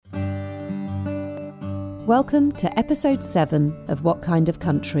Welcome to episode 7 of What Kind of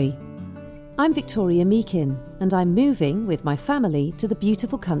Country? I'm Victoria Meakin, and I'm moving with my family to the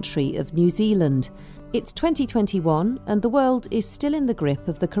beautiful country of New Zealand. It's 2021 and the world is still in the grip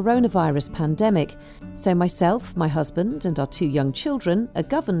of the coronavirus pandemic, so myself, my husband and our 2 young children are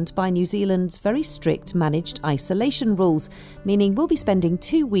governed by New Zealand's very strict managed isolation rules, meaning we'll be spending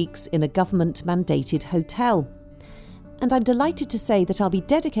 2 weeks in a government-mandated hotel. And I'm delighted to say that I'll be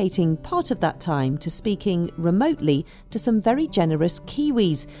dedicating part of that time to speaking remotely to some very generous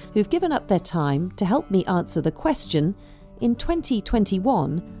Kiwis who've given up their time to help me answer the question, in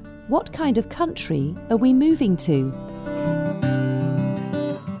 2021, what kind of country are we moving to?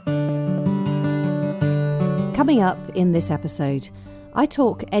 Coming up in this episode, I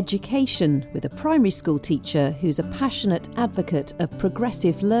talk education with a primary school teacher who's a passionate advocate of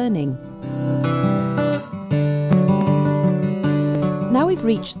progressive learning. Now we've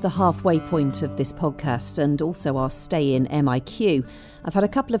reached the halfway point of this podcast and also our stay in MIQ. I've had a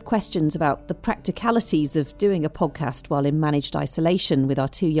couple of questions about the practicalities of doing a podcast while in managed isolation with our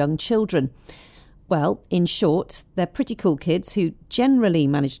 2 young children. Well, in short, they're pretty cool kids who generally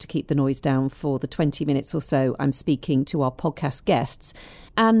manage to keep the noise down for the 20 minutes or so I'm speaking to our podcast guests.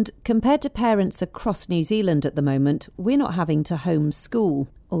 And compared to parents across New Zealand at the moment, we're not having to homeschool,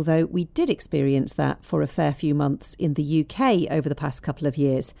 although we did experience that for a fair few months in the UK over the past couple of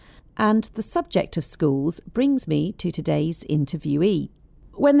years. And the subject of schools brings me to today's interviewee.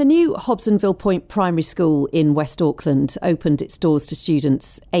 When the new Hobsonville Point Primary School in West Auckland opened its doors to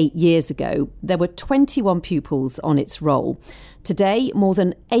students 8 years ago, there were 21 pupils on its roll. Today, more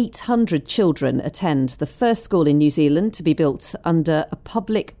than 800 children attend the first school in New Zealand to be built under a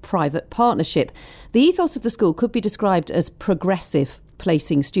public-private partnership. The ethos of the school could be described as progressive,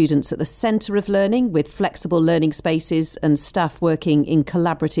 placing students at the centre of learning with flexible learning spaces and staff working in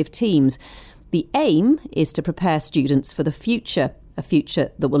collaborative teams. The aim is to prepare students for the future, a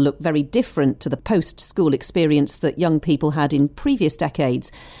future that will look very different to the post-school experience that young people had in previous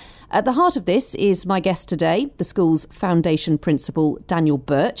decades. At the heart of this is my guest today, the school's foundation principal, Daniel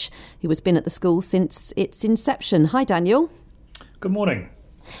Birch, who has been at the school since its inception. Hi, Daniel. Good morning.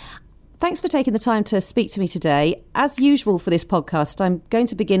 Thanks for taking the time to speak to me today. As usual for this podcast, I'm going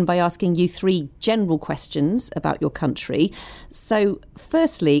to begin by asking you 3 general questions about your country. So,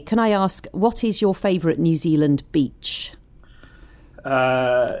 firstly, can I ask, what is your favourite New Zealand beach?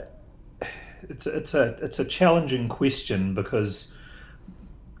 It's a challenging question because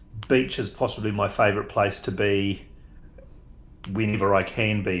beach is possibly my favourite place to be whenever I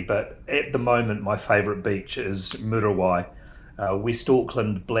can be. But at the moment, my favourite beach is Muriwai. West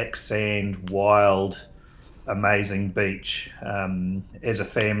Auckland, black sand, wild, amazing beach. As a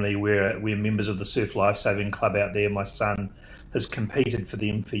family, we're members of the Surf Lifesaving Club out there. My son has competed for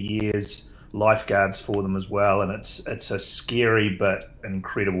them for years, lifeguards for them as well, and it's a scary but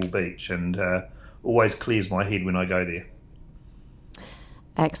incredible beach, and always clears my head when I go there.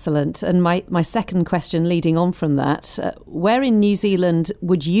 Excellent. And my second question leading on from that, where in New Zealand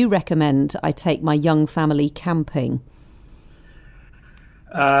would you recommend I take my young family camping?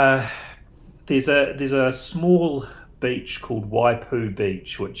 There's a small beach called Waipu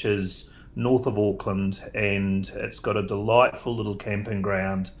Beach, which is north of Auckland, and it's got a delightful little camping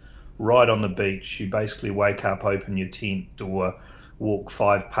ground right on the beach. You basically wake up, open your tent, or walk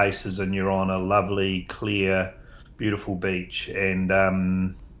 5 paces, and you're on a lovely, clear, beautiful beach.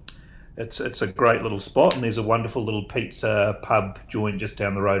 And it's a great little spot, and there's a wonderful little pizza pub joint just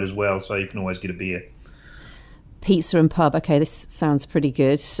down the road as well, so you can always get a beer. Pizza and pub. Okay, this sounds pretty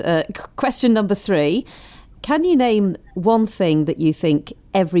good. Question number 3. Can you name one thing that you think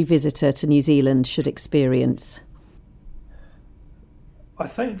every visitor to New Zealand should experience? I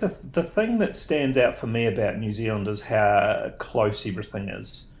think the thing that stands out for me about New Zealand is how close everything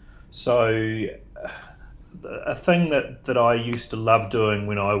is. So a thing that I used to love doing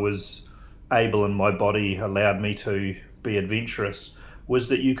when I was able and my body allowed me to be adventurous was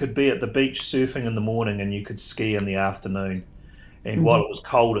that you could be at the beach surfing in the morning and you could ski in the afternoon. And while it was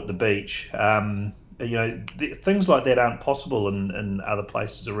cold at the beach, things like that aren't possible in other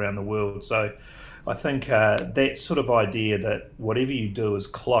places around the world. So I think that sort of idea that whatever you do is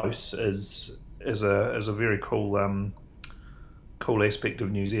close is a very cool aspect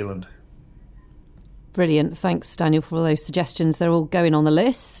of New Zealand. Brilliant. Thanks, Daniel, for all those suggestions. They're all going on the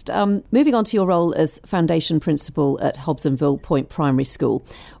list. Moving on to your role as foundation principal at Hobsonville Point Primary School.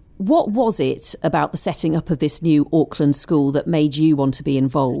 What was it about the setting up of this new Auckland school that made you want to be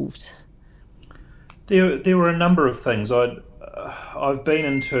involved? There were a number of things. I've been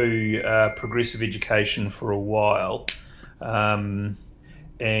into progressive education for a while, and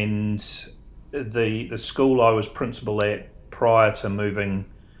the school I was principal at prior to moving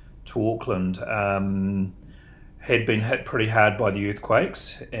to Auckland had been hit pretty hard by the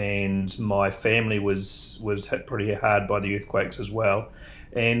earthquakes, and my family was hit pretty hard by the earthquakes as well.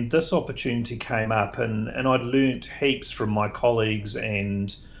 And this opportunity came up, and I'd learnt heaps from my colleagues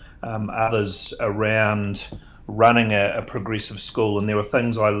and others around running a progressive school, and there were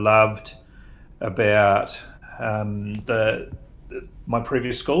things I loved about my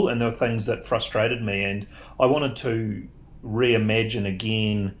previous school, and there were things that frustrated me, and I wanted to reimagine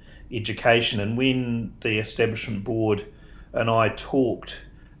again education. And when the establishment board and I talked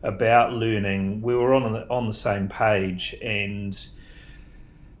about learning, we were on the same page, and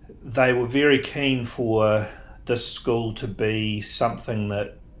they were very keen for this school to be something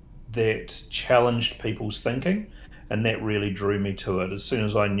that challenged people's thinking, and that really drew me to it. As soon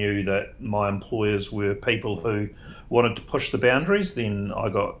as I knew that my employers were people who wanted to push the boundaries, then I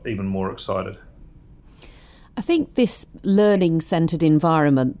got even more excited. I think this learning-centred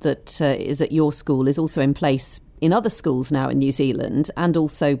environment that is at your school is also in place in other schools now in New Zealand and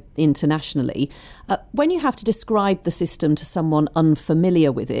also internationally. When you have to describe the system to someone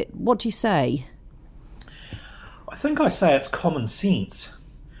unfamiliar with it, what do you say? I think I say it's common sense.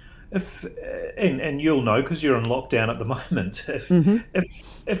 And you'll know because you're in lockdown at the moment,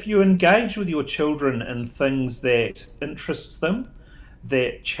 if you engage with your children in things that interest them,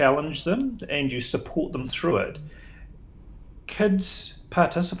 that challenge them, and you support them through it, kids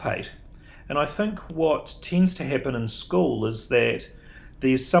participate. And I think what tends to happen in school is that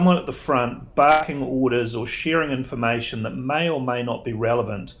there's someone at the front barking orders or sharing information that may or may not be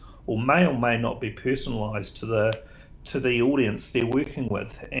relevant or may not be personalised to the audience they're working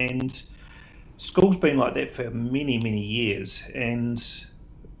with. And school's been like that for many, many years. And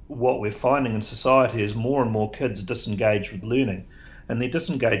what we're finding in society is more and more kids are disengaged with learning. And they're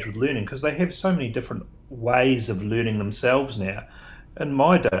disengaged with learning because they have so many different ways of learning themselves now. In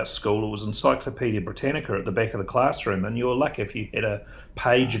my day at school, it was Encyclopedia Britannica at the back of the classroom, and you were lucky if you had a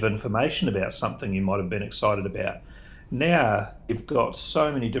page of information about something you might have been excited about. Now, you've got so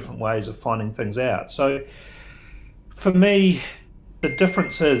many different ways of finding things out. So, for me, the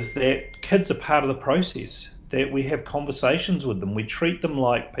difference is that kids are part of the process, that we have conversations with them. We treat them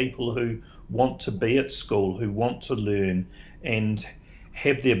like people who want to be at school, who want to learn, and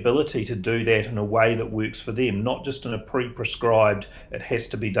have the ability to do that in a way that works for them, not just in a pre-prescribed, it has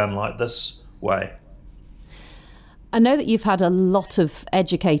to be done like this way. I know that you've had a lot of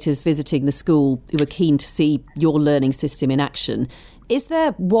educators visiting the school who are keen to see your learning system in action. Is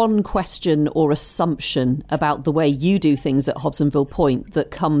there one question or assumption about the way you do things at Hobsonville Point that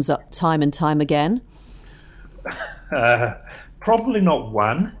comes up time and time again? Probably not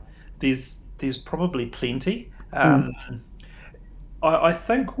one. There's probably plenty. I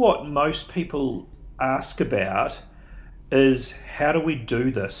think what most people ask about is, how do we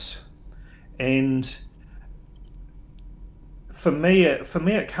do this? And for me,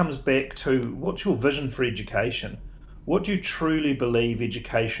 it comes back to, what's your vision for education? What do you truly believe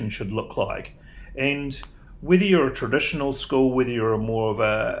education should look like? And whether you're a traditional school, whether you're more of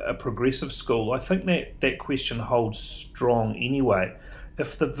a progressive school, I think that question holds strong anyway.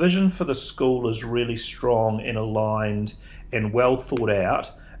 If the vision for the school is really strong and aligned and well thought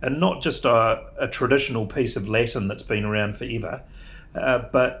out, and not just a traditional piece of Latin that's been around forever,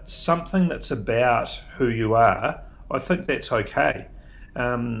 but something that's about who you are, I think that's okay.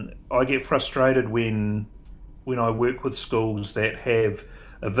 I get frustrated when I work with schools that have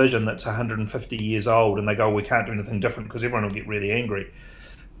a vision that's 150 years old and they go, we can't do anything different because everyone will get really angry.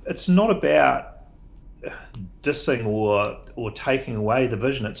 It's not about dissing or taking away the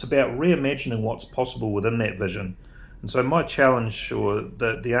vision. It's about reimagining what's possible within that vision. And so my challenge, or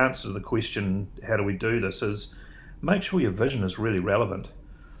the answer to the question, how do we do this, is make sure your vision is really relevant.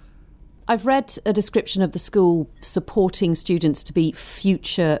 I've read a description of the school supporting students to be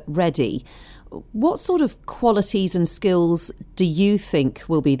future ready. What sort of qualities and skills do you think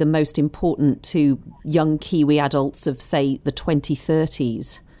will be the most important to young Kiwi adults of, say, the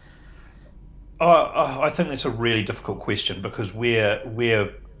 2030s? I think that's a really difficult question, because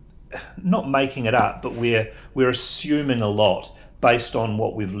we're not making it up, but we're assuming a lot based on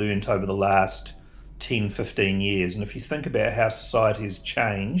what we've learned over the last 10, 15 years. And if you think about how society has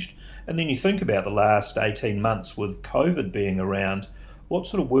changed, and then you think about the last 18 months with COVID being around, what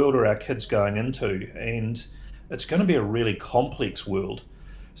sort of world are our kids going into? And it's going to be a really complex world.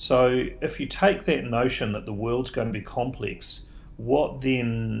 So if you take that notion that the world's going to be complex, what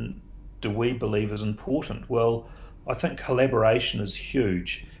then do we believe is important? Well, I think collaboration is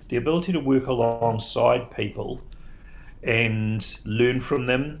huge. The ability to work alongside people and learn from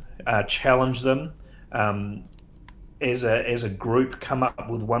them, challenge them, um, as a group come up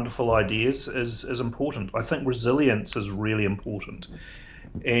with wonderful ideas is important. I think resilience is really important,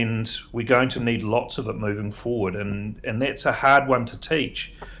 and we're going to need lots of it moving forward, and that's a hard one to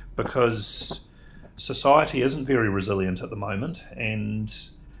teach because society isn't very resilient at the moment, and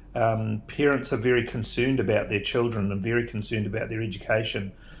parents are very concerned about their children and very concerned about their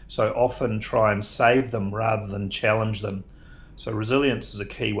education, so often try and save them rather than challenge them. So resilience is a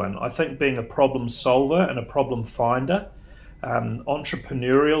key one. I think being a problem solver and a problem finder,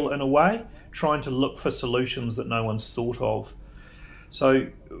 entrepreneurial in a way, trying to look for solutions that no one's thought of. So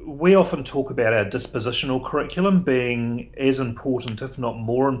we often talk about our dispositional curriculum being as important, if not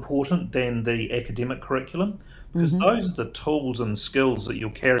more important, than the academic curriculum, because those are the tools and skills that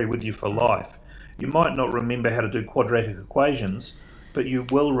you'll carry with you for life. You might not remember how to do quadratic equations, but you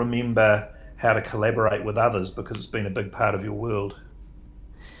will remember how to collaborate with others because it's been a big part of your world.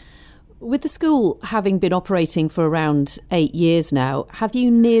 With the school having been operating for around 8 years now, have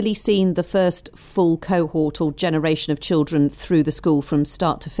you nearly seen the first full cohort or generation of children through the school from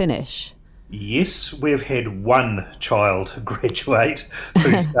start to finish? Yes, we've had one child graduate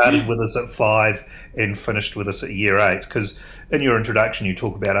who started with us at 5 and finished with us at year 8, because in your introduction you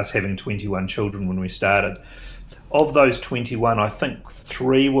talk about us having 21 children when we started. Of those 21, I think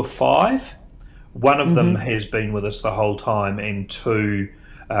 3 were 5. One of them has been with us the whole time, and 2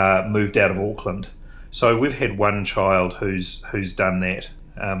 moved out of Auckland. So we've had one child who's done that,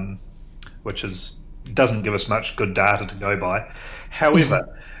 which doesn't give us much good data to go by.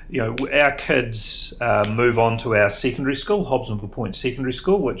 However, our kids move on to our secondary school, Hobsonville Point Secondary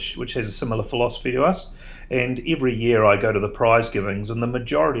School, which has a similar philosophy to us. And every year I go to the prize givings, and the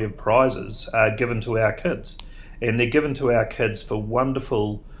majority of prizes are given to our kids. And they're given to our kids for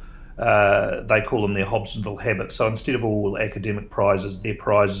wonderful, they call them their Hobsonville habits. So instead of all academic prizes, their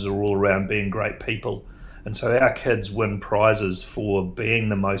prizes are all around being great people. And so our kids win prizes for being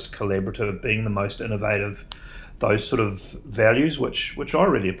the most collaborative, being the most innovative, those sort of values, which I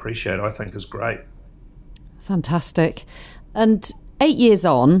really appreciate, I think is great. Fantastic. And 8 years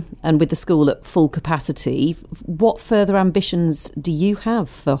on, and with the school at full capacity, what further ambitions do you have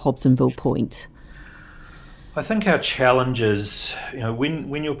for Hobsonville Point? I think our challenge is,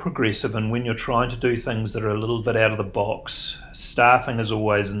 when you're progressive and when you're trying to do things that are a little bit out of the box, staffing is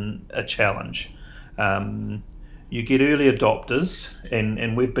always a challenge. You get early adopters,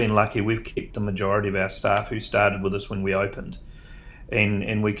 and we've been lucky. We've kept the majority of our staff who started with us when we opened,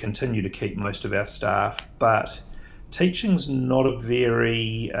 and we continue to keep most of our staff. But teaching's not a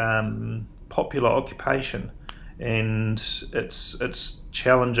very popular occupation, and it's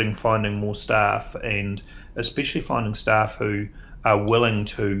challenging finding more staff, and especially finding staff who are willing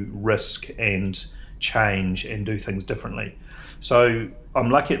to risk and change and do things differently. So I'm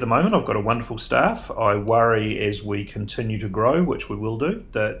lucky at the moment. I've got a wonderful staff. I worry as we continue to grow, which we will do,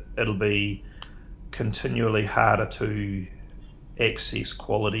 that it'll be continually harder to access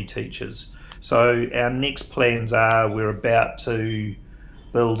quality teachers. So our next plans are, we're about to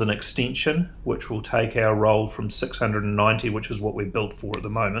build an extension which will take our roll from 690, which is what we're built for at the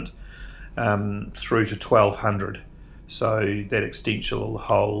moment, through to 1,200. So that extension will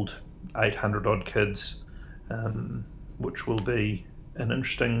hold 800 odd kids, which will be an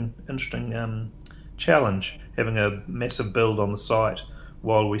interesting challenge, having a massive build on the site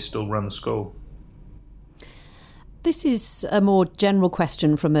while we still run the school. This is a more general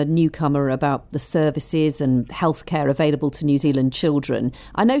question from a newcomer about the services and healthcare available to New Zealand children.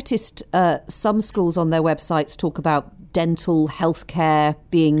 I noticed some schools on their websites talk about dental healthcare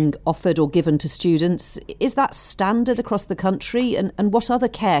being offered or given to students. Is that standard across the country? And what other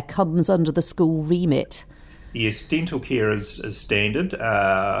care comes under the school remit? Yes, dental care is standard.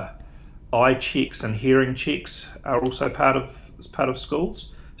 Eye checks and hearing checks are also part of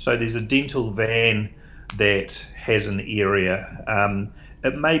schools. So there's a dental van that has an area.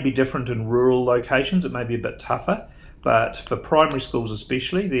 It may be different in rural locations, it may be a bit tougher, but for primary schools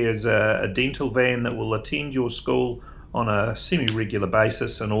especially, there's a dental van that will attend your school on a semi-regular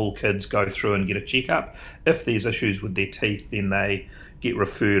basis, and all kids go through and get a checkup. If there's issues with their teeth, then they get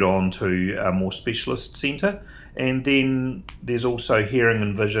referred on to a more specialist centre. And then there's also hearing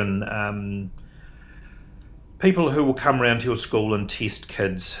and vision people who will come around to your school and test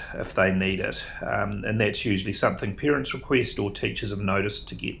kids if they need it. And that's usually something parents request or teachers have noticed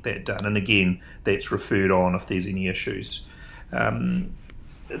to get that done. And again, that's referred on if there's any issues.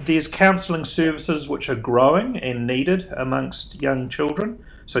 There's counselling services which are growing and needed amongst young children.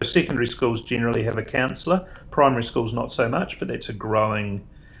 So secondary schools generally have a counsellor, primary schools not so much, but that's a growing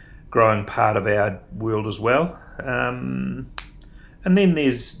growing part of our world as well. And then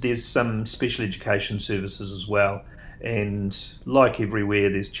there's some special education services as well. And like everywhere,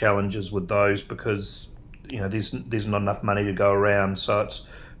 there's challenges with those because there's not enough money to go around, so it's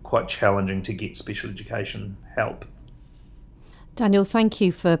quite challenging to get special education help. Daniel, thank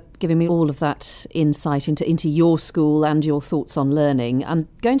you for giving me all of that insight into your school and your thoughts on learning. I'm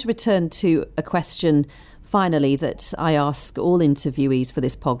going to return to a question finally that I ask all interviewees for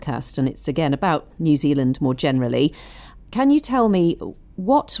this podcast, and it's again about New Zealand more generally. Can you tell me,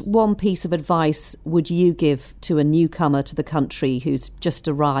 what one piece of advice would you give to a newcomer to the country who's just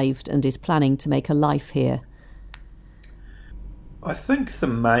arrived and is planning to make a life here? I think the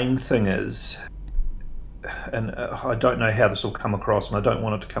main thing is, and I don't know how this will come across, and I don't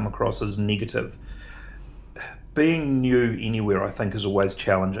want it to come across as negative, being new anywhere I think is always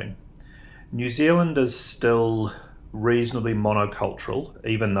challenging. New Zealand is still reasonably monocultural,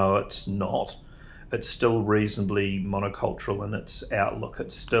 even though it's not. It's still reasonably monocultural in its outlook.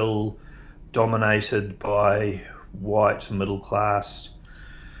 It's still dominated by white, middle class,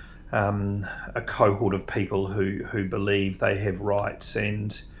 a cohort of people who believe they have rights.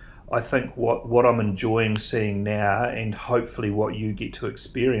 And I think what I'm enjoying seeing now, and hopefully what you get to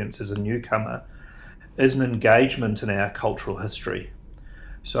experience as a newcomer, is an engagement in our cultural history.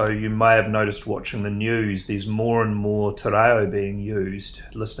 So you may have noticed watching the news, there's more and more te reo being used.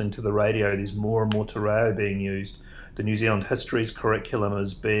 Listening to the radio, there's more and more te reo being used. The New Zealand Histories curriculum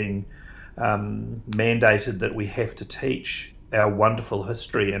is being mandated that we have to teach our wonderful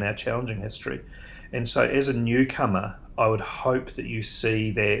history and our challenging history. And so as a newcomer, I would hope that you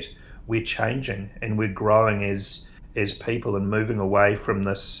see that we're changing and we're growing as people and moving away from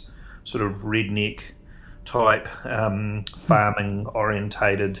this sort of redneck type farming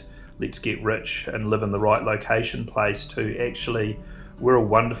orientated, let's get rich and live in the right location place, to actually we're a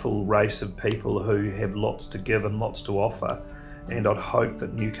wonderful race of people who have lots to give and lots to offer, and I'd hope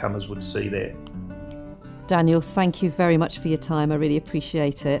that newcomers would see that. Daniel, thank you very much for your time. I really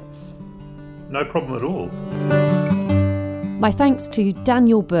appreciate it. No problem at all. My thanks to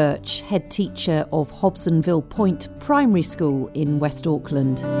Daniel Birch, head teacher of Hobsonville Point Primary School in West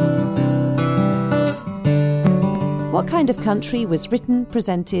Auckland. What Kind of Country was written,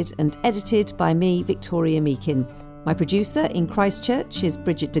 presented and edited by me, Victoria Meakin. My producer in Christchurch is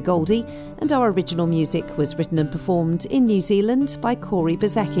Bridget de Goldie, and our original music was written and performed in New Zealand by Corey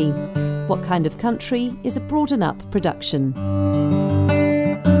Bezecchi. What Kind of Country is a Broaden Up production.